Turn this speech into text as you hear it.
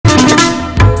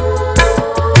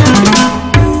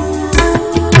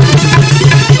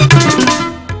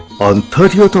On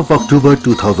 30th of October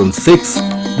 2006,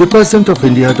 the President of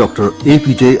India, Dr.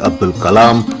 APJ Abdul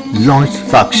Kalam, launched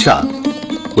Sakshat,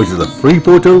 which is a free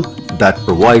portal that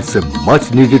provides a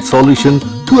much-needed solution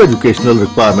to educational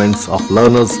requirements of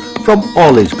learners from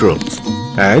all age groups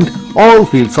and all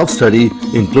fields of study,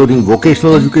 including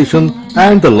vocational education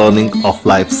and the learning of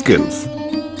life skills.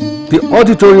 The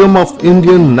auditorium of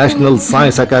Indian National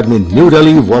Science Academy, New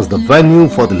Delhi was the venue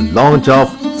for the launch of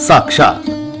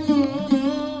Sakshat.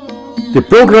 The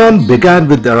program began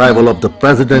with the arrival of the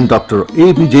President Dr.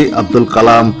 APJ Abdul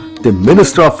Kalam, the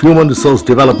Minister of Human Resource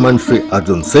Development Shri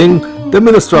Arjun Singh, the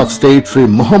Minister of State Shri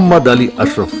Muhammad Ali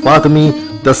Ashraf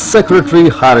Fatmi, the Secretary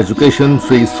Higher Education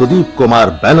Shri Sudeep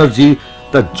Kumar Banerjee,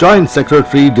 the Joint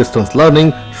Secretary Distance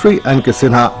Learning Shri N.K.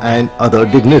 Sinha and other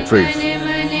dignitaries.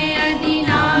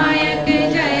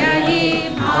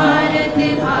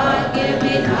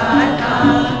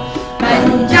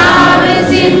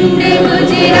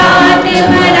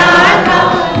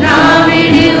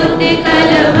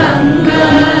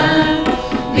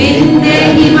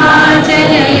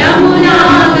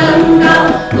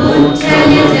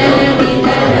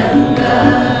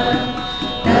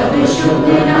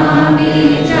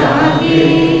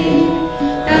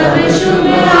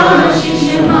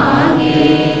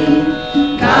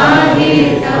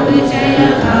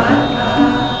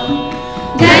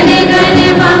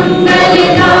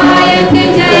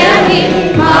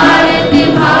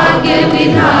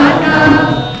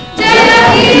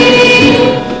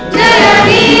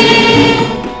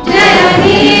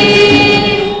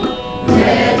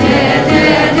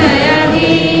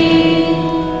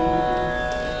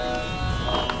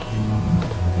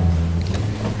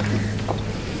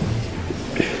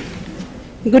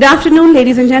 Good afternoon,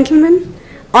 ladies and gentlemen.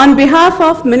 On behalf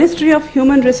of Ministry of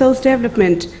Human Resource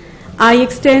Development, I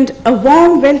extend a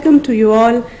warm welcome to you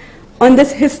all on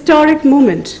this historic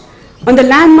moment, on the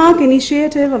landmark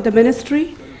initiative of the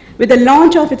Ministry with the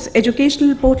launch of its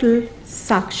educational portal,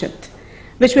 Sakshat,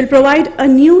 which will provide a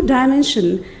new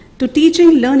dimension to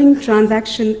teaching-learning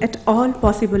transaction at all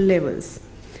possible levels.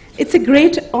 It's a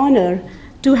great honor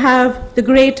to have the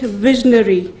great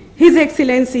visionary, His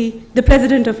Excellency, the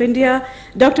President of India,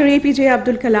 Dr. APJ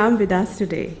Abdul Kalam with us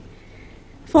today.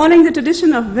 Following the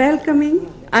tradition of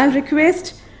welcoming, I'll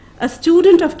request a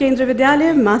student of Kendra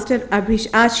Vidyalaya, Master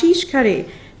Ashish Khare,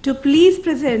 to please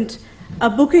present a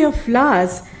bouquet of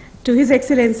flowers to His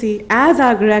Excellency as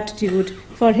our gratitude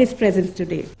for his presence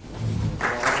today.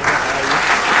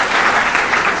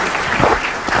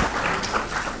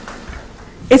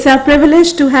 It's our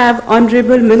privilege to have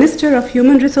Honorable Minister of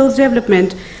Human Resource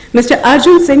Development, Mr.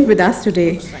 Arjun Singh with us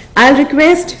today. I'll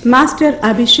request Master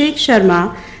Abhishek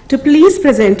Sharma to please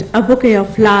present a bouquet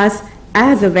of flowers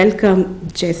as a welcome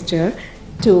gesture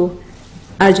to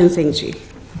Arjun Singh ji.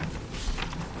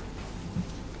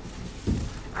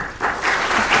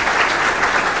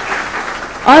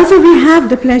 Also, we have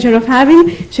the pleasure of having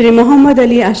Shri Muhammad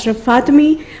Ali Ashraf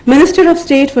Fatmi, Minister of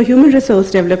State for Human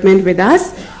Resource Development with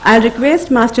us. I'll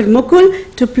request Master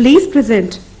Mukul to please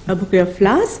present a bouquet of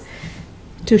flowers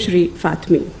to Shri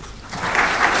Fatmi.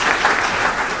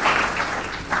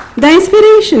 The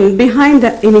inspiration behind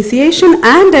the initiation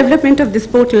and development of this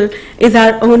portal is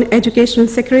our own Educational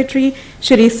Secretary,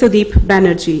 Shri Sudeep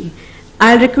Banerjee.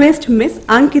 I'll request Ms.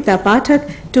 Ankita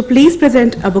Pathak to please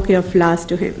present a bouquet of flowers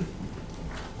to him.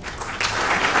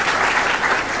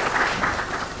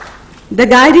 The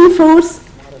guiding force,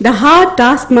 the hard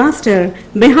taskmaster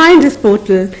behind this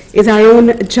portal is our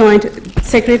own Joint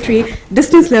Secretary,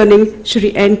 Distance Learning,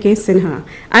 Shri N.K. Sinha.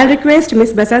 I'll request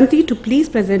Ms. Basanti to please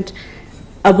present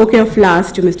a bouquet of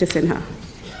flowers to Mr. Sinha.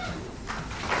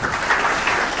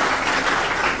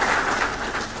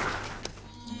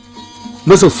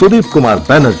 Mr. Sudeep Kumar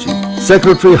Banerjee,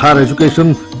 Secretary Higher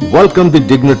Education, welcomed the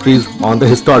dignitaries on the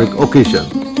historic occasion.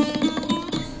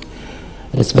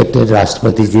 Respected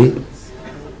Rashtrapati Ji,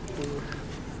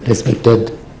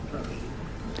 respected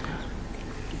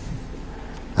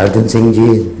Arjun Singh Ji,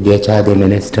 DHR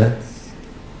Minister,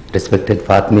 respected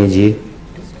Fatmi Ji,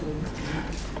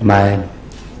 my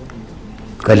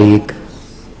colleague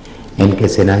N.K.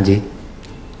 Sinha Ji,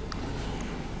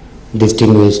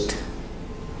 distinguished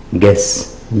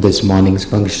guests in this morning's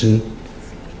function,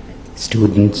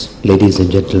 students, ladies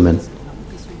and gentlemen.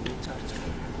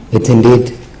 It's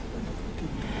indeed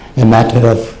a matter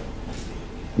of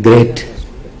great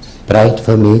pride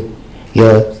for me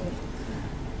here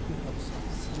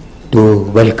to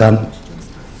welcome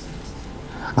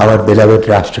our beloved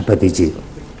Rashtrapati Ji.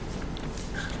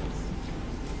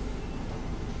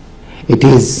 It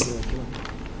is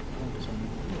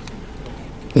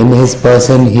in his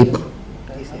person he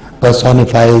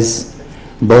personifies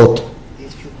both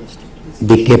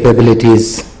the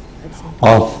capabilities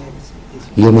of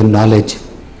human knowledge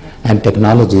and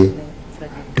technology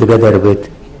together with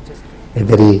a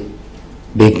very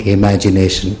big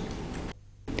imagination.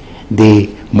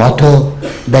 The motto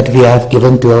that we have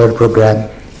given to our program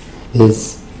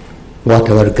is what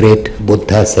our great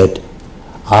Buddha said,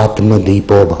 Atma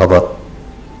Deepo Bhava,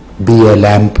 be a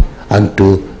lamp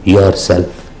unto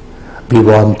yourself. We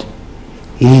want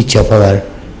each of our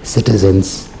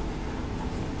citizens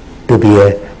to be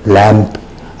a lamp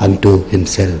unto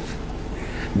himself.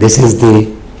 This is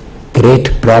the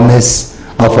great promise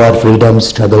of our freedom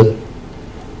struggle,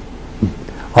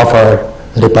 of our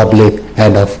republic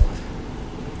and of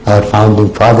our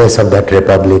founding fathers of that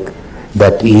republic,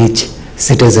 that each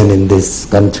citizen in this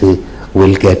country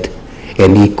will get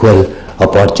an equal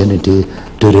opportunity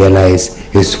to realize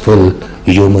his full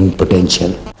human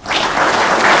potential.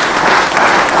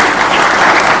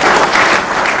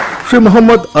 Shri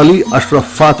Muhammad Ali Ashraf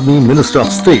Fatmi, Minister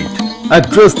of State,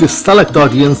 addressed the select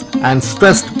audience and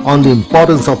stressed on the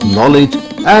importance of knowledge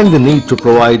and the need to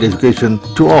provide education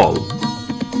to all.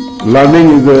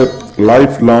 Learning is a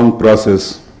lifelong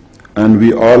process and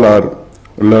we all are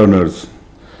learners.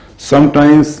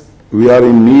 Sometimes we are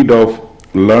in need of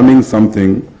learning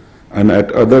something and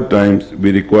at other times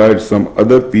we require some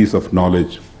other piece of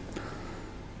knowledge.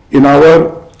 In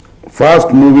our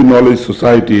fast-moving knowledge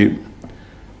society,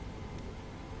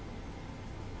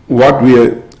 what we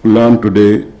learn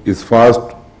today is fast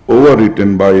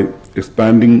overwritten by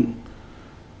expanding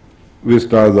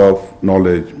vistas of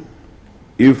knowledge.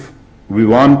 If we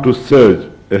want to surge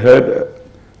ahead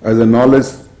as a knowledge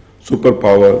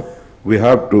superpower, we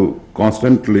have to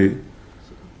constantly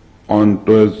on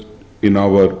towards in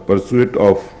our pursuit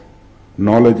of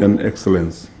knowledge and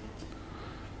excellence.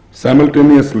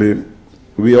 Simultaneously,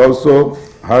 we also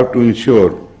have to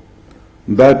ensure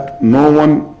that no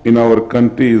one in our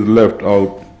country is left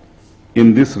out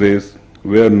in this race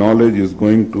where knowledge is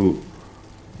going to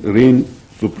reign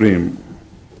supreme.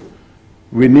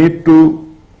 We need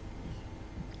to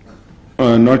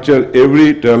nurture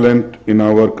every talent in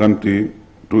our country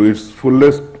to its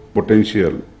fullest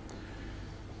potential.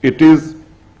 It is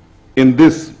in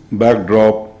this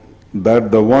backdrop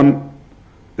that the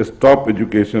one-stop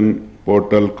education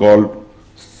portal called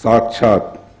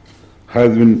Sakshat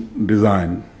has been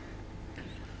designed.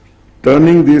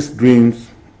 Turning these dreams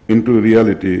into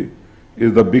reality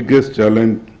is the biggest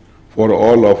challenge for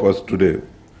all of us today,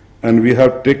 and we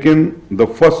have taken the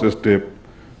first step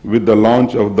with the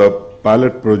launch of the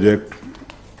pilot project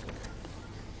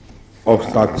of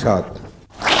Sakshat.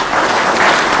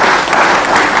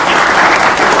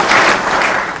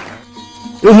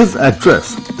 In his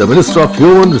address, the Minister of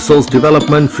Human Resource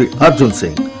Development, Shri Arjun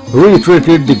Singh,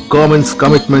 reiterated the government's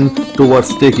commitment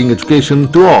towards taking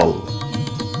education to all.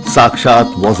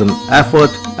 Sakshat was an effort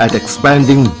at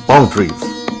expanding boundaries.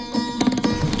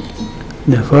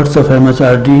 The efforts of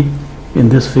MHRD in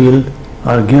this field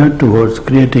are geared towards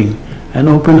creating an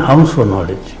open house for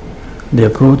knowledge. The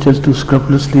approach is to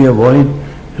scrupulously avoid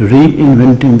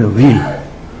reinventing the wheel.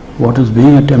 What is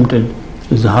being attempted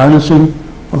is the harnessing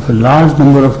of a large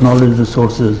number of knowledge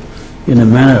resources in a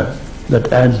manner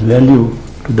that adds value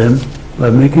to them by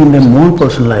making them more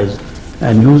personalized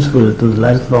and useful to the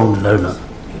lifelong learner.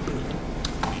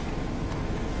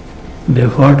 The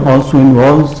effort also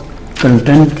involves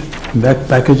content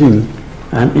packaging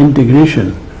and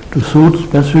integration to suit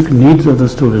specific needs of the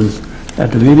students at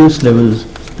various levels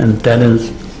and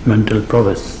talents' mental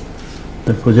prowess.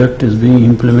 The project is being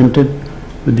implemented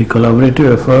with the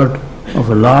collaborative effort of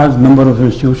a large number of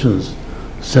institutions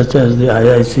such as the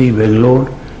IIC Bangalore,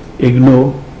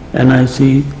 IGNOU,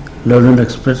 NIC, Learned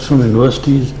Express from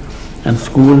universities and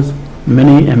schools,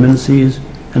 many MNCs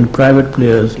and private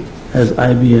players as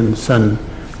IBM, Sun,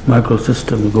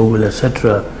 Microsystem, Google,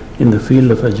 etc. in the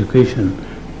field of education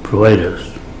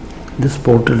providers. This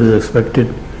portal is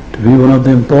expected to be one of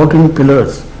the important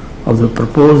pillars of the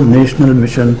proposed national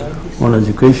mission on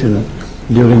education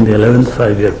during the 11th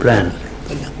five-year plan.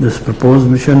 This proposed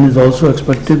mission is also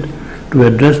expected to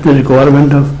address the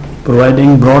requirement of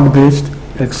providing broad-based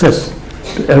access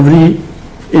to every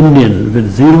Indian with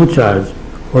zero charge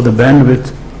for the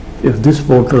bandwidth if this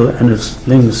portal and its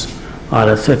links are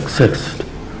accessed.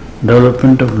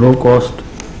 Development of low-cost,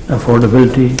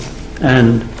 affordability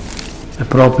and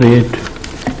appropriate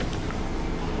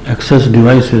access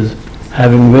devices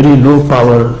having very low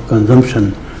power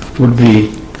consumption would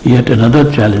be yet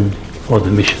another challenge for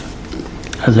the mission.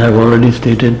 As I have already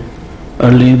stated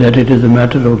earlier that it is a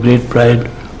matter of great pride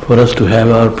for us to have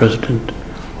our President,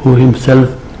 who himself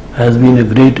has been a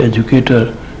great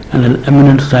educator and an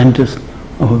eminent scientist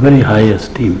of a very high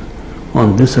esteem.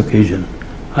 On this occasion,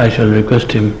 I shall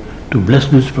request him to bless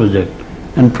this project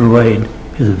and provide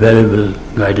his valuable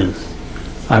guidance.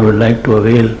 I would like to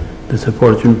avail this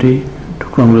opportunity to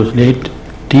congratulate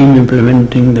team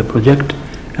implementing the project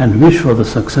and wish for the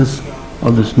success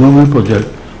of this noble project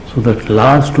so that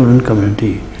large student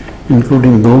community,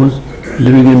 including those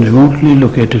living in remotely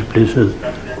located places,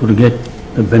 could get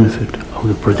the benefit of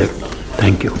the project.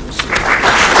 Thank you.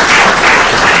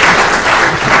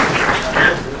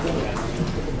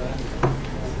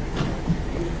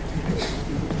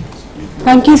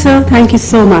 Thank you, sir. Thank you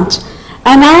so much.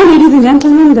 And now, ladies and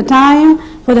gentlemen, the time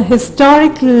for the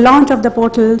historic launch of the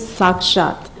portal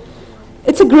Sakshat.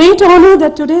 It's a great honor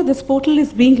that today this portal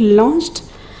is being launched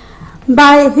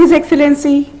by His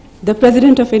Excellency, the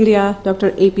President of India,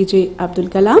 Dr. APJ Abdul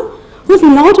Kalam, who is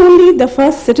not only the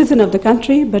first citizen of the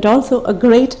country, but also a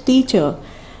great teacher.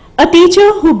 A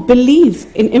teacher who believes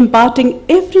in imparting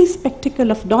every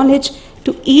spectacle of knowledge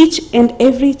to each and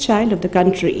every child of the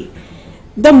country.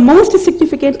 The most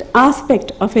significant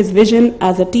aspect of his vision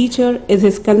as a teacher is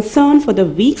his concern for the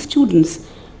weak students,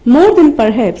 more than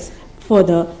perhaps for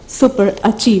the super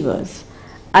achievers.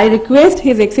 I request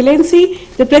His Excellency,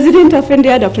 the President of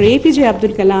India, Dr. APJ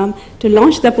Abdul Kalam, to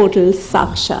launch the portal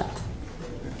Sakshat.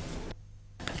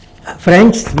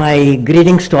 Friends, my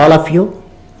greetings to all of you.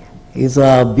 It's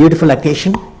a beautiful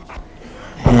occasion,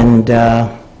 and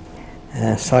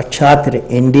Sakshat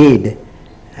indeed.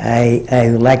 I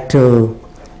would like to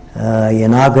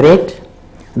inaugurate.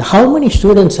 And how many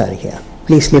students are here?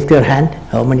 Please lift your hand.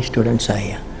 How many students are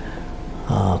here?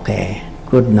 Okay,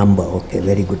 good number. Okay,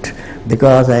 very good.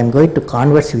 Because I am going to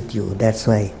converse with you, that's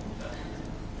why.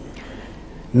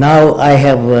 Now I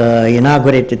have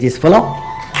inaugurated this fellow.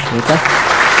 Okay.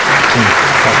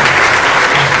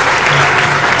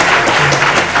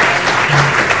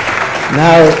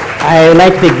 Now I would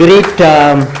like to greet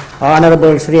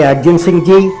Honorable Sri Arjun Singh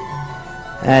Ji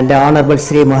and Honorable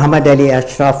Sri Muhammad Ali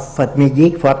Ashraf Fatmi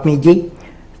Ji,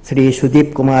 Sri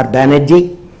Sudeep Kumar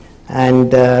Banerjee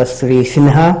and Sri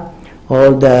Sinha,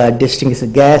 all the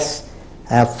distinguished guests,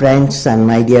 friends and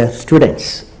my dear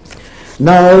students.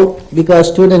 Now, because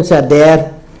students are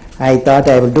there, I thought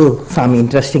I will do some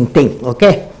interesting thing,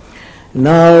 okay?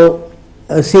 Now,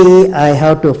 see, I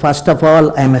have to, first of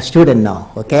all, I am a student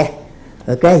now, okay?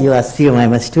 Okay, you assume I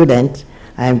am a student.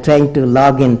 I am trying to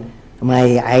log in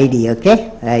my ID,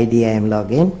 okay? ID I am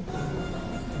logging.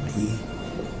 B-R-E-Z.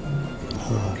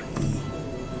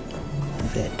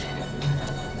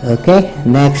 Okay,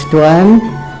 next one.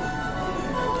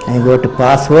 I go to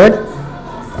password.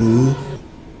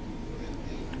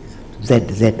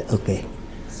 Z, okay.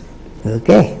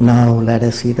 Okay, now let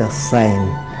us see the sign.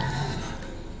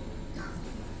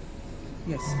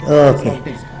 Yes. Okay.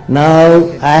 Now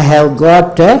I have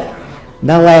got,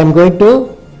 now I am going to,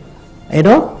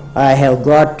 I have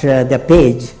got the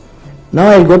page. Now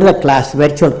I will go to the class,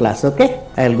 virtual class, okay?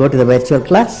 I will go to the virtual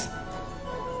class.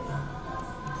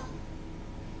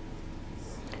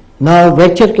 Now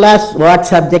virtual class, what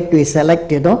subject we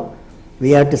select,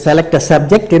 we have to select a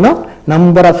subject,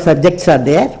 number of subjects are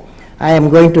there. I am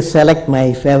going to select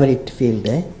my favorite field,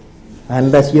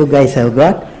 unless you guys have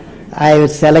got. I will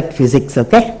select physics,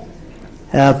 okay?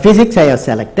 Physics I have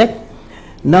selected.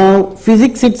 Now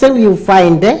physics itself you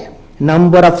find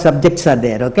number of subjects are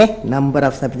there, okay? Number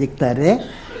of subjects are there.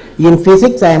 In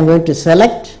physics I am going to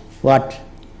select what?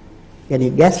 Can you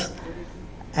guess?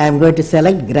 I am going to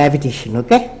select gravitation,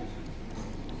 okay?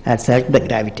 I select the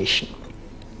gravitation.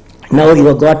 Now you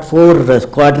have got 4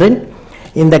 quadrant.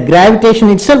 In the gravitation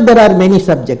itself there are many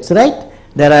subjects, right?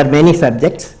 There are many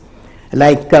subjects.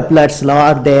 Like Kepler's law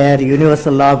are there,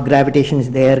 universal law of gravitation is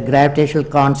there, gravitational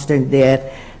constant there.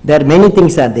 There are many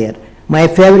things are there. My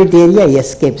favorite area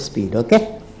escape speed,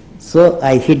 okay? So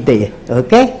I hit the,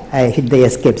 okay? I hit the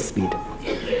escape speed.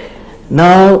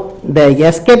 Now the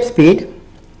escape speed,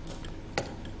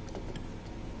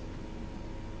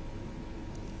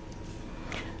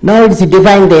 now it is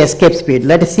defined the escape speed.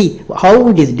 Let us see how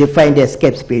it is defined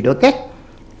escape speed, okay?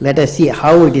 Let us see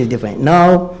how it is defined.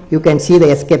 Now you can see the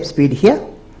escape speed here.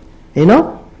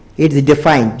 It is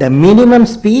defined. The minimum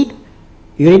speed,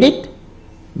 you read it?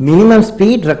 Minimum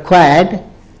speed required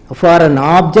for an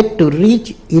object to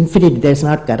reach infinity. That is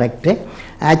not correct.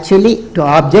 Actually, to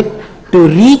object to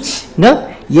reach,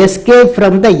 escape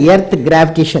from the earth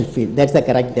gravitational field. That's the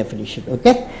correct definition.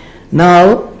 Okay.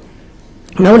 Now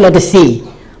let us see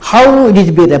how it is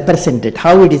be represented.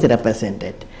 How it is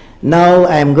represented. Now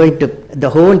I am going to the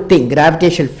whole thing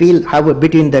gravitational field. How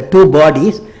between the two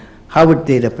bodies? How would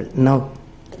they represent? Now.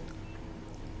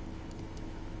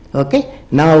 Okay.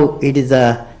 Now it is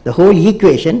a the whole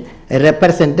equation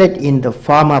represented in the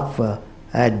form of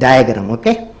a diagram,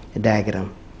 okay? A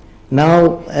diagram.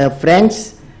 Now,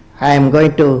 friends, I am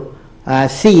going to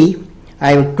see,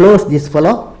 I will close this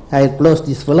fellow, I will close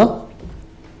this fellow,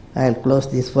 I will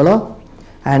close this fellow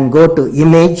and go to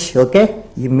image, okay?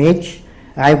 Image.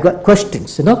 I have got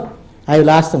questions, you know. I will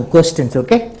ask some questions,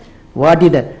 okay? What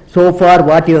is the, so far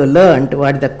what you have learned,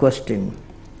 what is the question?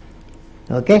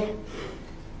 Okay?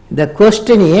 The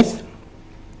question is,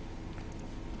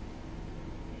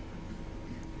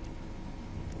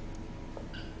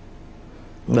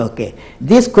 okay,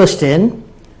 this question,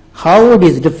 how it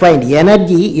is defined,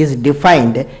 energy is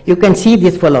defined, you can see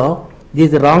this fellow,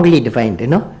 this is wrongly defined, you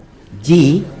know,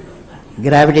 G,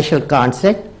 gravitational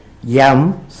constant,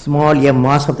 M, small m,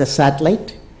 mass of the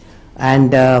satellite,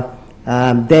 and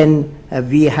then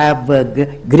we have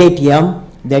great M,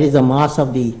 that is the mass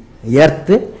of the earth,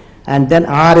 and then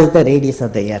R is the radius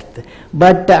of the earth.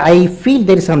 But I feel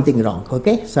there is something wrong,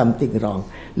 okay, something wrong.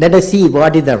 Let us see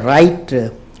what is the right,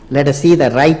 let us see the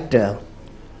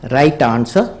right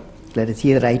answer. Let us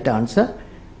see the right answer.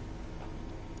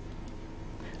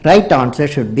 Right answer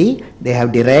should be, they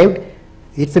have derived,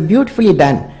 it's beautifully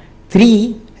done,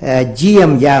 3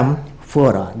 GMM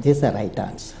 4R. This is the right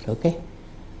answer, okay.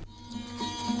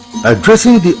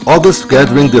 Addressing the august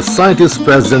gathering, the scientist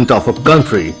president of a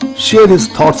country shared his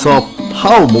thoughts of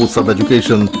how modes of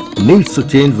education needs to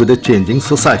change with a changing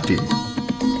society.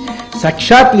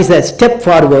 Sakshat is a step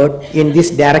forward in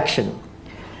this direction.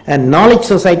 A knowledge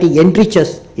society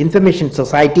enriches information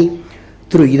society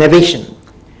through innovation.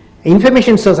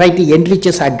 Information society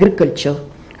enriches agriculture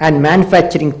and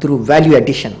manufacturing through value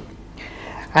addition.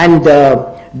 And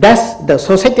thus the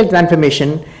societal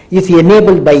transformation is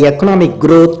enabled by economic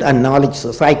growth and knowledge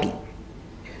society.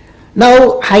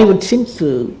 Now I would, since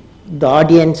the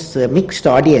audience, mixed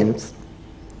audience,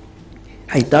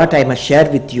 I thought I must share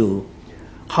with you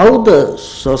how the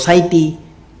society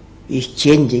is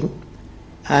changing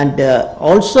and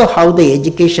also how the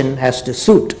education has to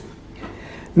suit.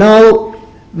 Now,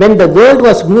 when the world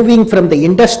was moving from the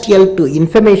industrial to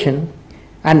information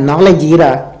and knowledge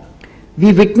era,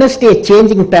 we witnessed a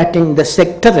changing pattern in the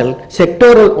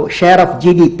sectoral share of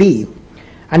GDP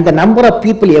and the number of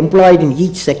people employed in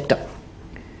each sector.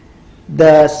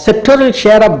 The sectoral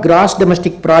share of gross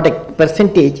domestic product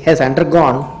percentage has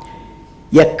undergone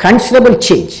a considerable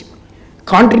change.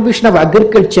 Contribution of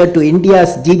agriculture to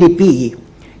India's GDP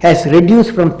has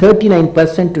reduced from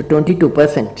 39% to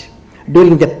 22%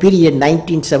 during the period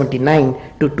 1979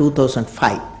 to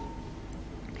 2005.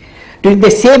 During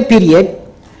the same period,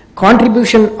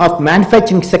 contribution of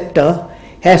manufacturing sector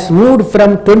has moved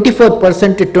from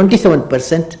 24% to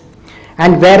 27%,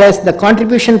 and whereas the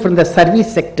contribution from the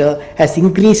service sector has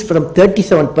increased from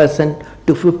 37%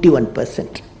 to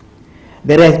 51%.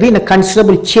 There has been a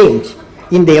considerable change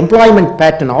in the employment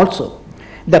pattern also.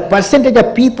 The percentage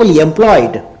of people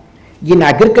employed in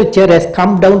agriculture has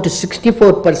come down to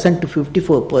 64% to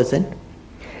 54%.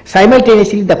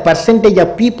 Simultaneously, the percentage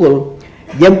of people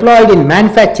employed in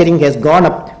manufacturing has gone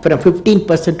up from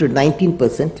 15% to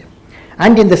 19%,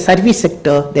 and in the service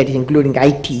sector, that is including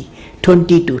IT,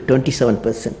 20 to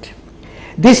 27%.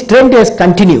 This trend has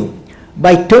continued.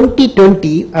 By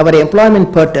 2020, our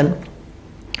employment pattern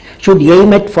should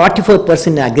aim at 44%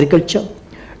 in agriculture,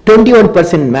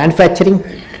 21% in manufacturing,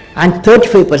 and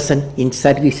 35% in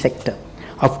service sector.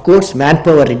 Of course,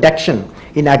 manpower reduction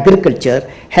in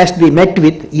agriculture has to be met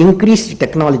with increased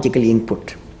technological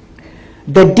input.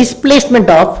 The displacement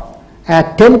of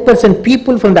 10%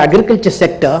 people from the agriculture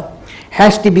sector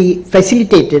has to be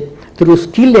facilitated through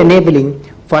skill enabling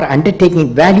for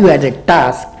undertaking value-added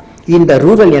tasks in the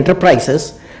rural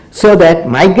enterprises so that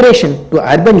migration to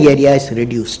urban areas is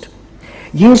reduced.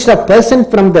 Instead of persons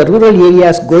from the rural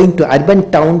areas going to urban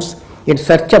towns in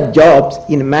search of jobs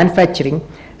in manufacturing,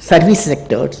 service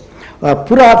sectors,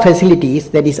 Pura facilities,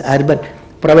 that is urban,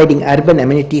 providing urban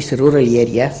amenities to rural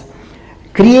areas,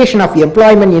 creation of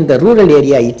employment in the rural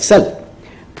area itself.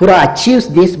 Pura achieves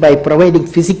this by providing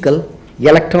physical,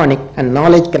 electronic and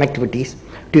knowledge connectivities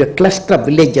to a cluster of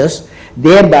villages,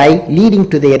 thereby leading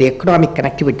to their economic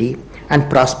connectivity and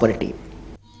prosperity.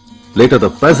 Later,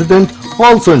 the president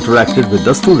also interacted with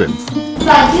the students.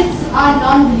 Scientists are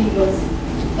non-believers,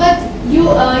 but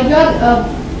your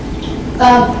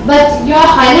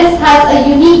Highness has a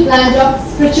unique blend of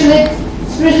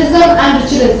spiritualism and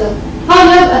ritualism. How you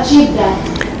have achieved that?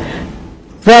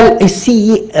 Well, you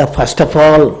see, first of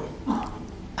all,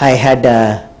 I had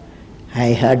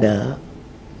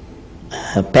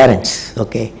parents.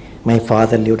 Okay, my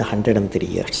father lived 103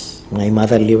 years. My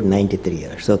mother lived 93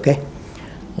 years. Okay.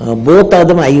 Both of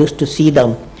them, I used to see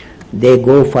them they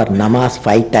go for namaz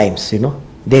 5 times,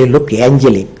 They look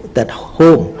angelic, that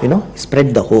home,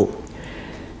 spread the home.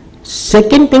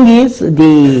 Second thing is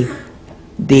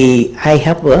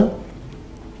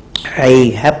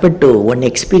I happened to one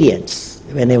experience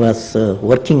when I was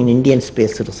working in Indian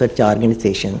Space Research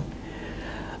Organization.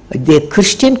 The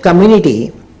Christian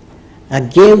community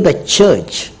gave the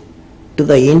church to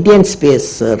the Indian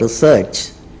Space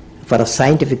Research for a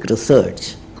scientific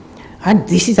research. And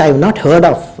this is I have not heard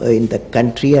of in the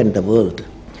country and the world.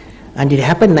 And it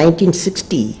happened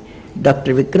 1960,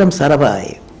 Dr. Vikram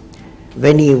Sarabhai,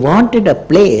 when he wanted a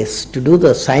place to do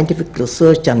the scientific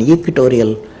research on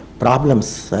equatorial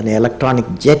problems on electronic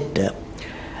jet,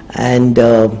 and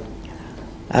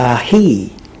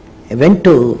he went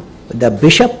to the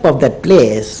bishop of that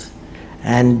place,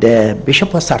 and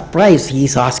bishop was surprised. He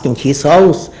is asking his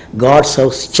house, God's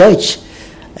house church,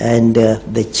 and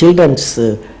the children's,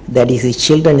 that is his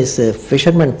children is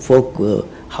fishermen folk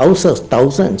houses,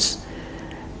 thousands.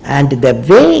 And the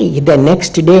way the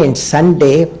next day in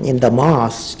Sunday in the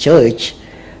mosque church,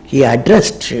 he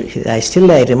addressed,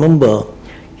 I remember,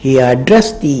 he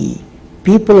addressed the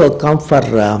people who come for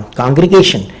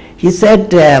congregation. He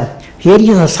said, here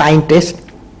is a scientist,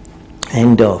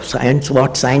 and science,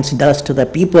 what science does to the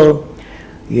people,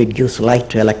 it gives light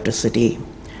to electricity,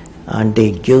 and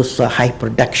it gives a high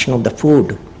production of the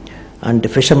food, and the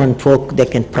fishermen folk, they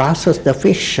can process the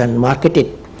fish and market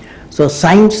it. So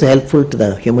science is helpful to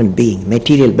the human being,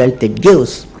 material wealth it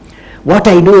gives. What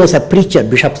I do as a preacher,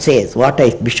 Bishop says,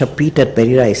 Bishop Peter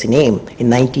Pereira is his name, in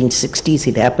 1960s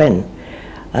it happened.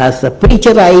 As a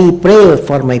preacher, I pray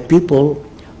for my people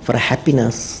for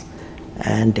happiness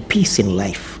and peace in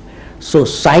life. So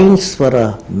science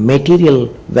for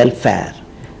material welfare,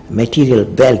 material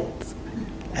wealth,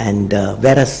 and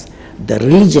whereas the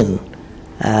religion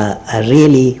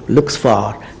really looks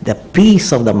for the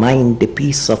peace of the mind, the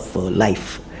peace of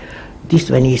life. This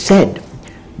when he said,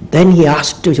 then he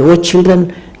asked, oh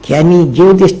children, can we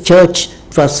give this church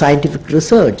for scientific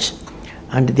research?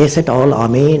 And they said all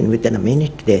amen. Within a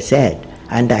minute they said,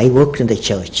 and I worked in the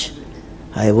church.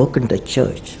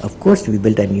 Of course we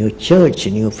built a new church,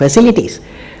 new facilities.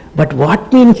 But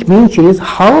what means is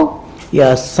how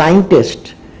a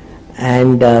scientist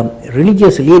and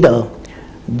religious leader,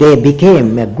 they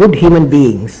became good human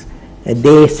beings.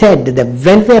 They said the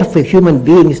welfare of a human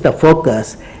being is the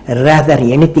focus rather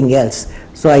than anything else.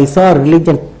 So I saw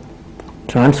religion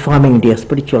transforming into a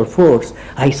spiritual force.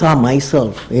 I saw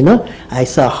myself, I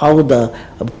saw how the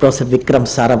Professor Vikram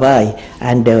Sarabhai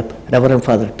and Reverend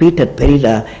Father Peter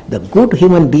Pereira, the good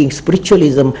human being,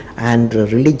 spiritualism and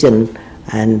religion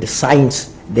and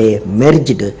science, they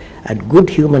merged at good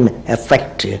human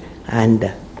effect,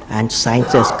 and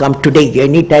science has come today.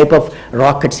 Any type of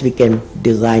rockets we can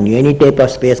design, any type of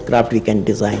spacecraft we can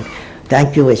design.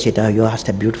 Thank you, Vashita. You asked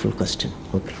a beautiful question.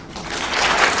 Okay.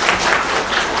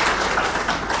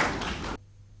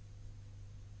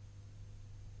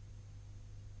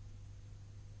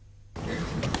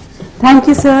 Thank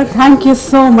you, sir. Thank you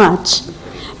so much.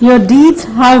 Your deeds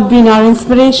have been our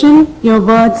inspiration. Your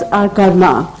words are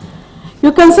karma.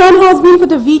 Your concern has been for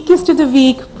the weakest of the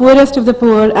weak, poorest of the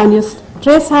poor, and your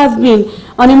stress has been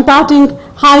on imparting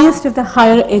highest of the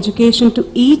higher education to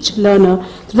each learner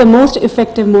through the most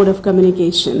effective mode of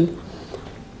communication.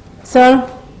 Sir,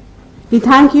 we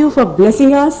thank you for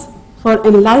blessing us, for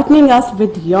enlightening us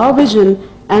with your vision,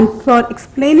 and for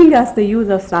explaining us the use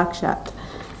of Sakshat.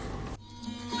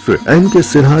 Sri N.K.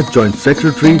 Sinha, Joint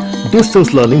Secretary,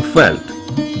 Distance Learning, felt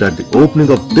that the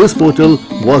opening of this portal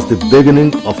was the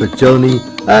beginning of a journey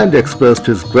and expressed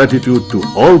his gratitude to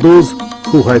all those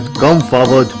who had come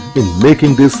forward in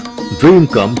making this dream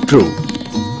come true.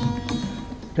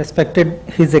 Respected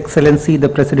His Excellency the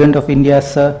President of India,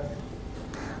 Sir,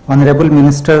 Honorable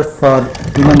Minister for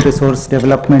Human Resource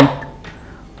Development,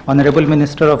 Honorable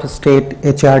Minister of State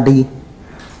HRD,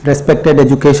 respected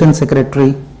Education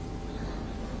Secretary,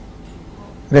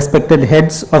 respected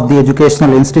heads of the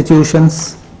educational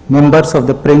institutions, members of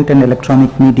the print and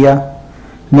electronic media,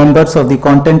 members of the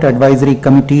content advisory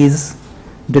committees,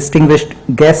 distinguished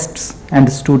guests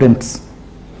and students.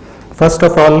 First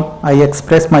of all, I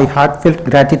express my heartfelt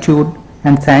gratitude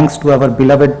and thanks to our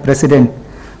beloved President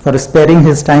for sparing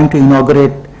his time to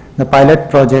inaugurate the pilot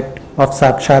project of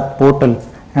Sakshat portal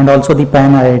and also the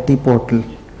PAN IIT portal.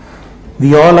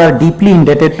 We all are deeply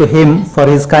indebted to him for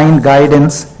his kind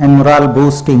guidance and morale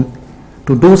boosting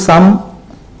to do some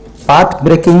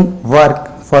path-breaking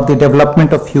work for the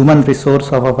development of human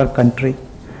resource of our country.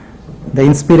 The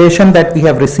inspiration that we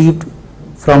have received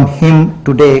from him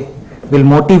today will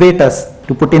motivate us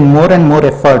to put in more and more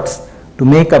efforts to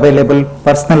make available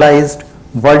personalized,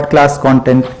 world-class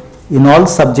content in all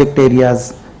subject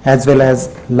areas as well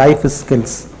as life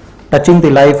skills, touching the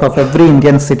life of every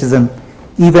Indian citizen,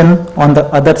 even on the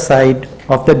other side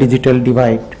of the digital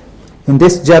divide. In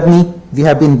this journey, we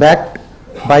have been backed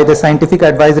by the Scientific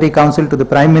Advisory Council to the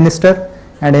Prime Minister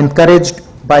and encouraged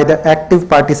by the active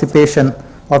participation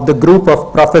of the group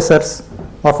of professors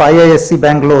of IISc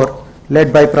Bangalore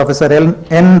led by Professor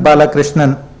N.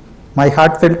 Balakrishnan. My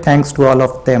heartfelt thanks to all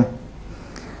of them.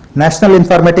 National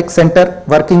Informatics Center,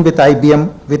 working with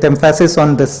IBM with emphasis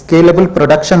on the scalable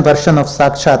production version of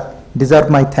Sakshat, deserve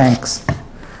my thanks.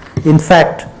 In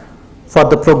fact, for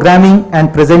the programming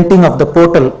and presenting of the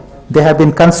portal, they have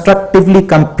been constructively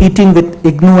competing with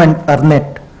IGNU and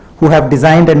EARNet, who have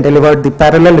designed and delivered the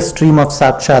parallel stream of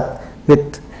Sakshat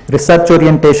with research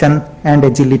orientation and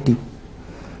agility.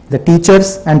 The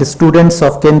teachers and the students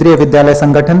of Kendriya Vidyalaya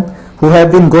Sangathan, who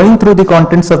have been going through the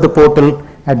contents of the portal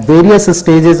at various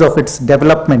stages of its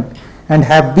development and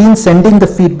have been sending the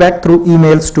feedback through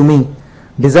emails to me,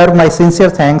 deserve my sincere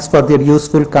thanks for their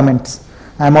useful comments.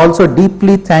 I am also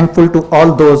deeply thankful to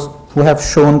all those who have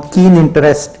shown keen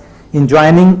interest in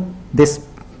joining this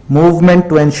movement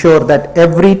to ensure that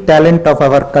every talent of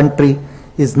our country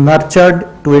is nurtured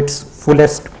to its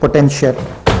fullest potential.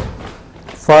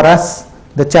 For us,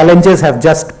 the challenges have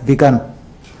just begun.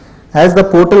 As the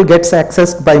portal gets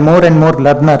accessed by more and more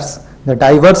learners, the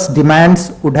diverse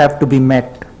demands would have to be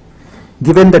met.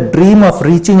 Given the dream of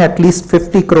reaching at least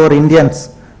 50 crore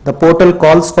Indians, the portal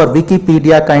calls for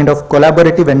Wikipedia kind of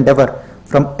collaborative endeavor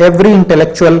from every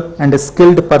intellectual and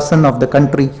skilled person of the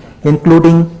country,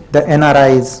 including the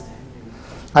NRIs.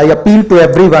 I appeal to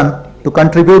everyone to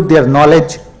contribute their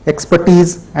knowledge,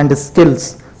 expertise and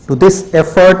skills to this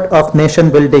effort of nation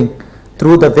building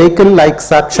through the vehicle like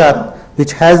Sakshat,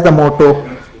 which has the motto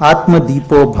Atma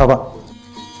Deepo Bhava.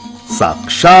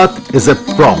 Sakshat is a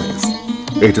promise.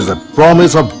 It is a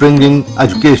promise of bringing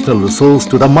educational resource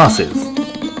to the masses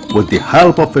with the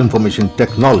help of information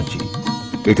technology.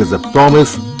 It is a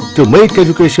promise to make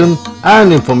education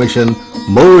and information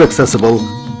more accessible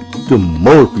to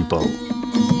more people.